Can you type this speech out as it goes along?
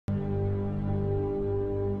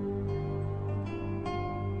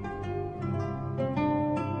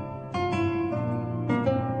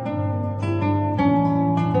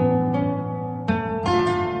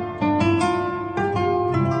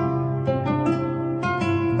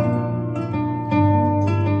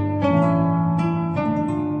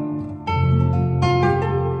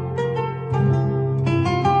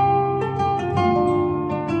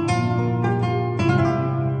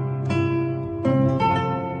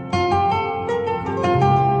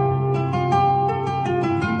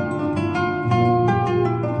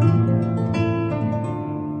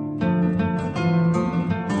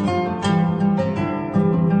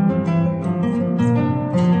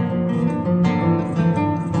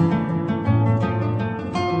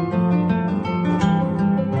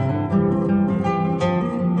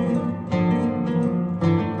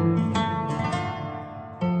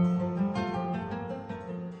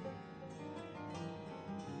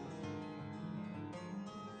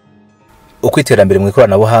uko iterambere mu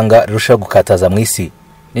ikoranabuhanga rirushaho gukataza mu isi,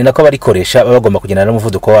 ni nako abarikoresha baba bagomba kugendana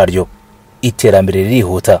n'umuvuduko waryo. Iterambere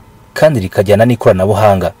ririhuta kandi rikajyana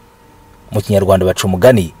n'ikoranabuhanga. Mu Kinyarwanda baca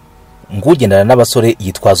umugani ngo ugendana n'abasore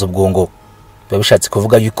yitwaza ubwongo. Biba bishatse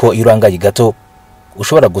kuvuga yuko iyo urangaye gato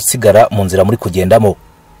ushobora gusigara mu nzira muri kugendamo.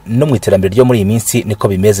 No mu iterambere ryo muri iyi minsi niko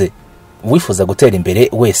bimeze. Uwifuza gutera imbere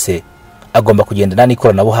wese agomba kugendana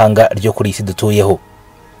n'ikoranabuhanga ryo kuri isi dutuyeho.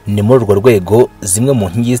 Ni muri urwo rwego zimwe mu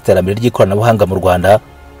nkingi z'iterambere ry'ikoranabuhanga mu Rwanda,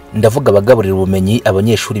 ndavuga abagaburira ubumenyi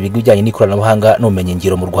abanyeshuri biga ibijyanye n'ikoranabuhanga n'ubumenyi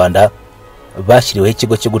ngiro mu Rwanda, bashyiriweho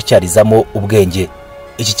ikigo cyo gutyarizamo ubwenge.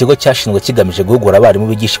 Iki kigo cyashinzwe kigamije guhugura abarimu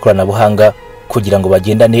bigisha ikoranabuhanga kugira ngo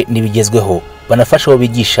bagendane n'ibigezweho, banafashe abo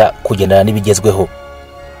bigisha kugendana n'ibigezweho.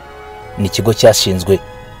 Ni ikigo cyashinzwe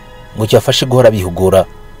ngo cyafashe guhora bihugura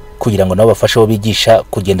kugira ngo nabo bafashe abo bigisha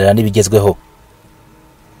kugendana n'ibigezweho.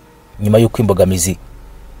 Nyuma y'uko imbogamizi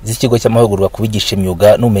z'ikigo cy'amahugurwa kubigisha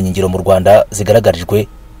imyuga n'ubumenyi ngiro mu Rwanda zigaragarijwe,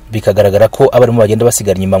 bikagaragara ko abarimu bagenda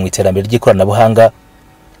basigara inyuma mu iterambere ry'ikoranabuhanga,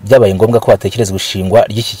 byabaye ngombwa ko hatekerezwa ishingwa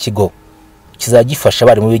ry'iki kigo kizajya gifasha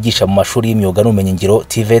abarimu bigisha mu mashuri y'imyuga n'ubumenyi ngiro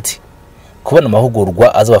TVET kubona amahugurwa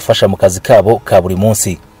azabafasha mu kazi kabo ka buri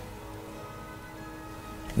munsi.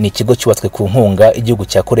 Ni ikigo cyubatswe ku nkunga igihugu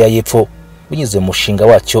cya Korea y'Epfo binyuze mu mushinga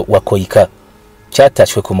wacyo wa KOIKA.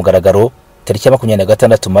 Cyatashywe ku mugaragaro tariki ya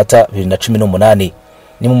 26 Mata 2018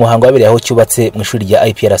 ni mu muhango wabereye aho cyubatse mu ishuri rya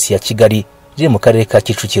IPRC ya Kigali riri mu karere ka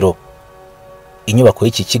Kicukiro. Inyubako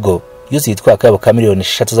y'iki kigo yuzuye itwaka ka miliyoni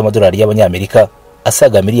 6 z'amadolari y'abanyamerika,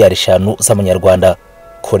 asaga miliyari 5 z'amanyarwanda.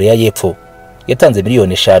 Korea y'Epfo yatanze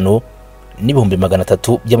miliyoni 5 n'ibihumbi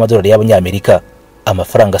 300 by'amadolari y'abanyamerika.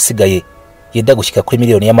 Amafaranga asigaye yenda gushyika kuri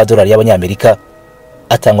miliyoni y'amadolari y'abanyamerika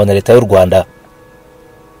atangwa na leta y'u Rwanda.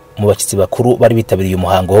 Mu bashyitsi bakuru bari bitabiriye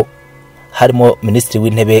umuhango harimo Minisitiri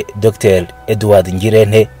w'Intebe Dr. Edward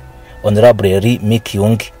Ngirente, Honorable Ri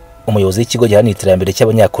Mikyung, umuyobozi w'ikigo giharanira iterambere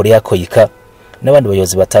cy'abanyakoreya KOIKA, n'abandi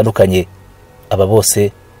bayobozi batandukanye. Aba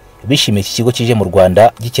bose bishimiye iki kigo kije mu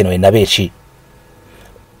Rwanda gikenewe na benshi.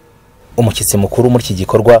 Umushyitsi mukuru muri iki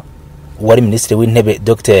gikorwa wari Minisitiri w'Intebe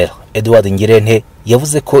Dr. Edward Ngirente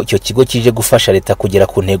yavuze ko icyo kigo kije gufasha leta kugera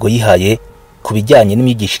ku ntego yihaye ku bijyanye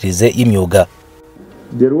n'imyigishirize y'imyuga.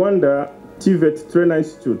 The Rwanda Tvet Trainner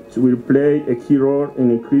Institute will play a key role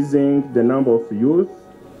in increasing the number of youth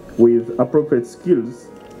with appropriate skills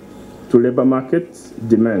to labor market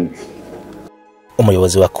demand.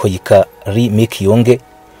 Umuyobozi wa KOIKA Ri Mikyung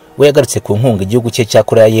we yagarutse ku nkunga igihugu cye cya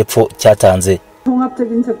Korea y'Epfo cyatanze.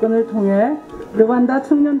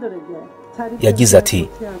 Yagize ati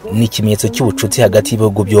ni ikimenyetso cy'ubucuti hagati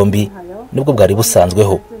y'ibihugu byombi nubwo bwari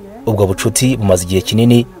busanzweho. Ubwo bucuti bumaze igihe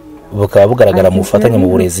kinini, bukaba bugaragara mu bufatanye mu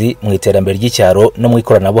burezi, mu iterambere ry'icyaro no mu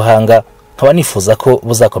ikoranabuhanga, nkaba nifuza ko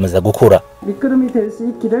buzakomeza gukura.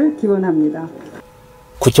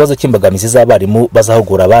 Ku kibazo cy'imbogamizi z'abarimu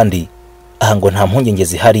bazahugura abandi, aha ngo nta mpungenge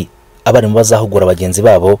zihari. Abarimu bazahugura bagenzi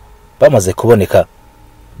babo bamaze kuboneka,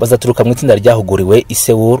 bazaturuka mu itsinda ryahuguriwe i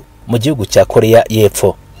Seoul mu gihugu cya Korea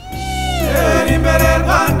y'Epfo.